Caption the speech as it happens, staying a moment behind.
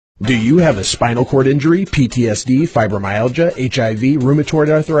Do you have a spinal cord injury, PTSD, fibromyalgia, HIV, rheumatoid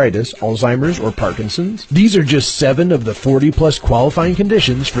arthritis, Alzheimer's, or Parkinson's? These are just 7 of the 40-plus qualifying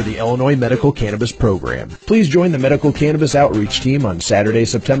conditions for the Illinois Medical Cannabis Program. Please join the Medical Cannabis Outreach team on Saturday,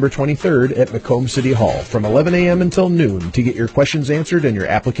 September 23rd at Macomb City Hall from 11 a.m. until noon to get your questions answered and your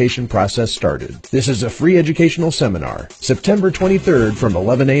application process started. This is a free educational seminar, September 23rd from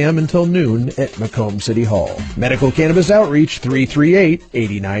 11 a.m. until noon at Macomb City Hall. Medical Cannabis Outreach,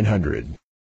 338-8900.